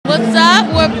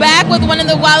back with one of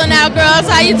the Wild 'N Out girls.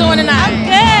 How you doing tonight? I'm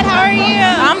good. How are you?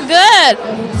 I'm good.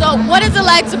 So what is it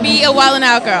like to be a Wild 'N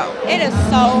Out girl? It is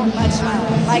so much fun.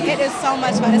 Like, it is so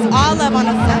much fun. It's all love on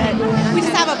the set. We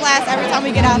just have a blast every time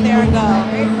we get out there and go.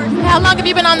 How long have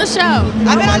you been on the show?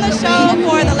 I've been on the show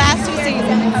for the last 2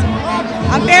 seasons.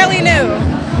 I'm fairly new.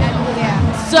 Yeah.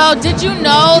 So did you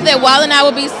know that Wild 'N Out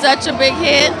would be such a big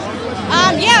hit?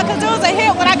 Yeah, because it was a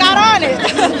hit when I got on it.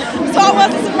 So I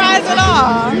wasn't surprised at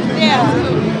all. Yeah.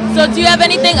 So do you have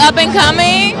anything up and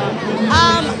coming?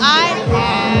 I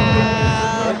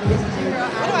have...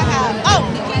 What do I have? Oh,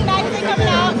 the King magazine coming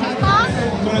out. Huh?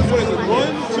 So that's what is it?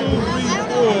 1, 2, 3,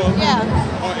 4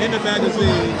 Yeah. are in the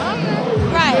magazine.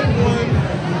 Right. One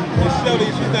is Shelly,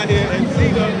 she's not here, and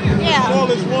Zeta. Yeah.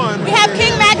 Smallest one. We have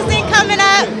King magazine coming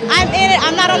up. I'm in it.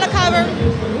 I'm not on the cover.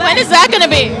 When is that going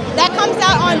to be? That comes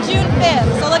out on June 5th.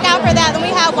 So look out for that. Then we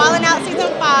have Wild 'N Out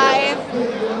season 5.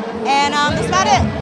 And that's about it.